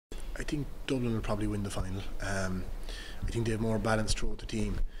I think Dublin will probably win the final. I think they have more balance throughout the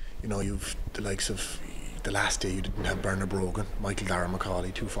team. You know, you've the likes of the last day you didn't have Bernard Brogan, Michael Dara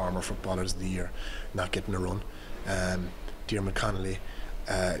McCauley, two former footballers of the year, not getting a run. Diarmuid Connolly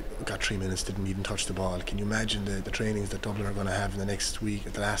got 3 minutes, didn't even touch the ball. Can you imagine the trainings that Dublin are going to have in the next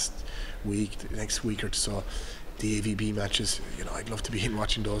week, the next week or so? The AVB matches, you know, I'd love to be in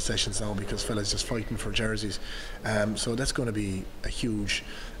watching those sessions now because fellas just fighting for jerseys. So that's going to be a huge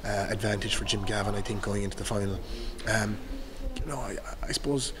advantage for Jim Gavin, I think, going into the final. You know, I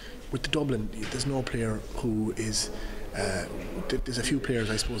suppose with the Dublin, there's no player who is. There's a few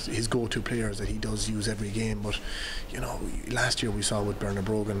players, I suppose, his go-to players that he does use every game. But you know, last year we saw with Bernard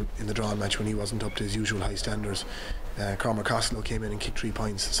Brogan in the draw match when he wasn't up to his usual high standards. Cormac Costello came in and kicked 3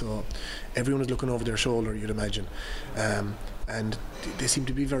 points, so everyone was looking over their shoulder, you'd imagine, and they seem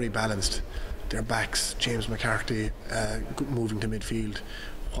to be very balanced. Their backs, James McCarthy moving to midfield,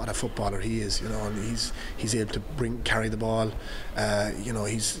 what a footballer he is, you know, and he's able to carry the ball. You know,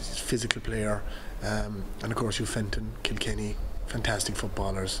 he's a physical player, and of course you've Fenton, Kilkenny, fantastic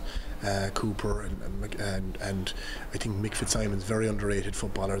footballers. Cooper and I think Mick Fitzsimon's very underrated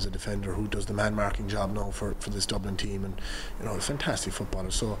footballer as a defender who does the man marking job now for this Dublin team, and you know, a fantastic footballer.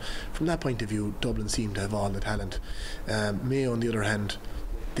 So from that point of view, Dublin seem to have all the talent. Mayo on the other hand,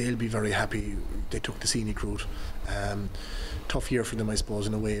 they'll be very happy they took the scenic route. Tough year for them, I suppose,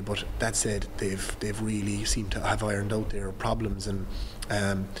 in a way, but that said, they've really seemed to have ironed out their problems, and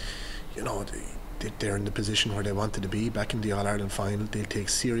you know, they're in the position where they wanted to be back in the All-Ireland final. They'll take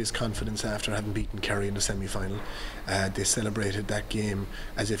serious confidence after having beaten Kerry in the semi-final. They celebrated that game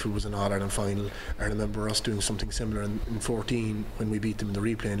as if it was an All-Ireland final. I remember us doing something similar in 14 when we beat them in the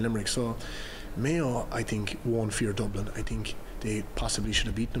replay in Limerick. So Mayo, I think, won't fear Dublin. I think they possibly should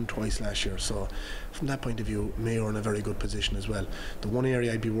have beaten them twice last year. So from that point of view, Mayo are in a very good position as well. The one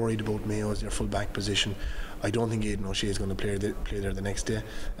area I'd be worried about Mayo is their full-back position. I don't think Aidan O'Shea is going to play there the next day.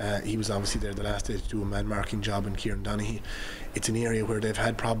 He was obviously there the last day to do a man-marking job in Kieran Donaghy. It's an area where they've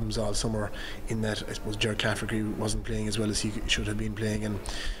had problems all summer in that I suppose Ger Cafferty wasn't playing as well as he should have been playing and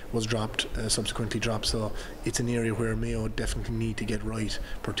was subsequently dropped. So it's an area where Mayo definitely need to get right,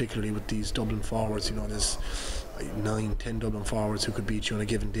 particularly with these Dublin forwards. You know, there's 9-10 Dublin forwards who could beat you on a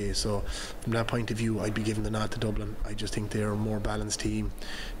given day. So from that point of view, I'd be giving the nod to Dublin. I just think they're a more balanced team.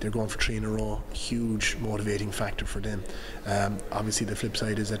 They're going for 3 in a row, huge motivating factor for them. Obviously the flip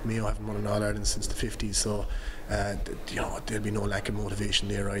side is that Mayo haven't won an All-Ireland since the 50s, so you know, there'll be no lack of motivation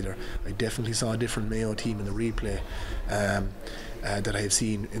there either. I definitely saw a different Mayo team in the replay that I have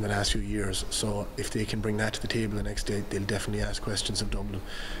seen in the last few years. So if they can bring that to the table the next day, they'll definitely ask questions of Dublin.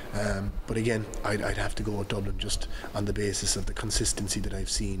 But again, I'd have to go with Dublin just on the basis of the consistency that I've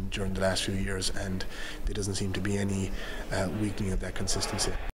seen during the last few years, and there doesn't seem to be any weakening of that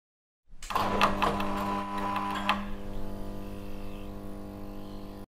consistency.